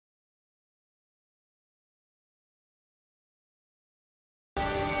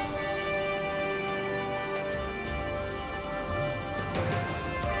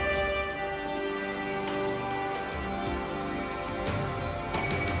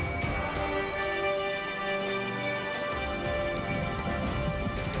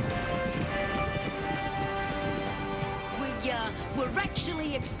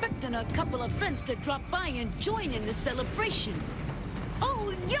fully expecting a couple of friends to drop by and join in the celebration.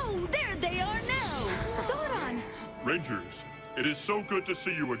 Oh, yo, there they are now! Zordon! Rangers, it is so good to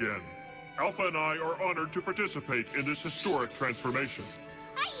see you again. Alpha and I are honored to participate in this historic transformation.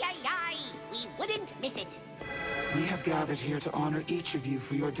 Aye, aye, aye! We wouldn't miss it. We have gathered here to honor each of you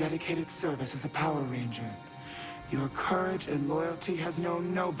for your dedicated service as a Power Ranger. Your courage and loyalty has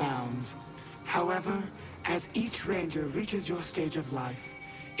known no bounds. However, as each Ranger reaches your stage of life,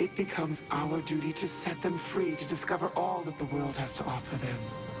 it becomes our duty to set them free to discover all that the world has to offer them.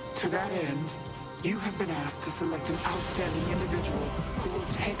 To that end, you have been asked to select an outstanding individual who will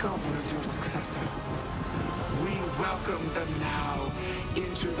take over as your successor. We welcome them now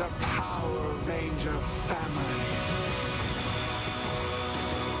into the Power Ranger family.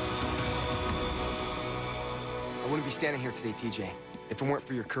 I wouldn't be standing here today, TJ, if it weren't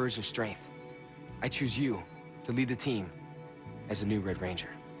for your courage and strength. I choose you to lead the team as a new Red Ranger.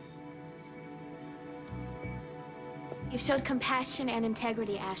 You showed compassion and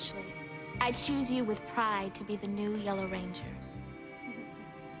integrity, Ashley. I choose you with pride to be the new Yellow Ranger.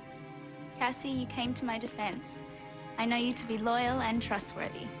 Cassie, you came to my defense. I know you to be loyal and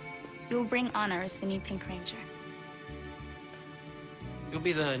trustworthy. You will bring honor as the new Pink Ranger. You'll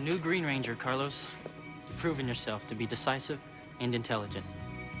be the new Green Ranger, Carlos. You've proven yourself to be decisive and intelligent.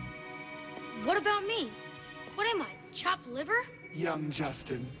 What about me? What am I, chopped liver? Young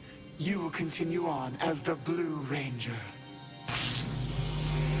Justin, you will continue on as the Blue Ranger.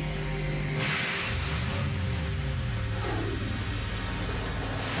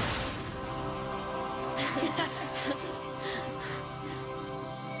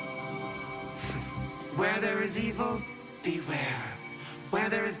 Where there is evil, beware. Where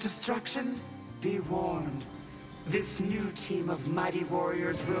there is destruction, be warned. This new team of mighty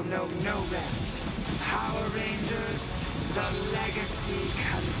warriors will know no rest. Power Rangers, the legacy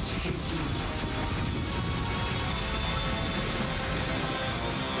continues.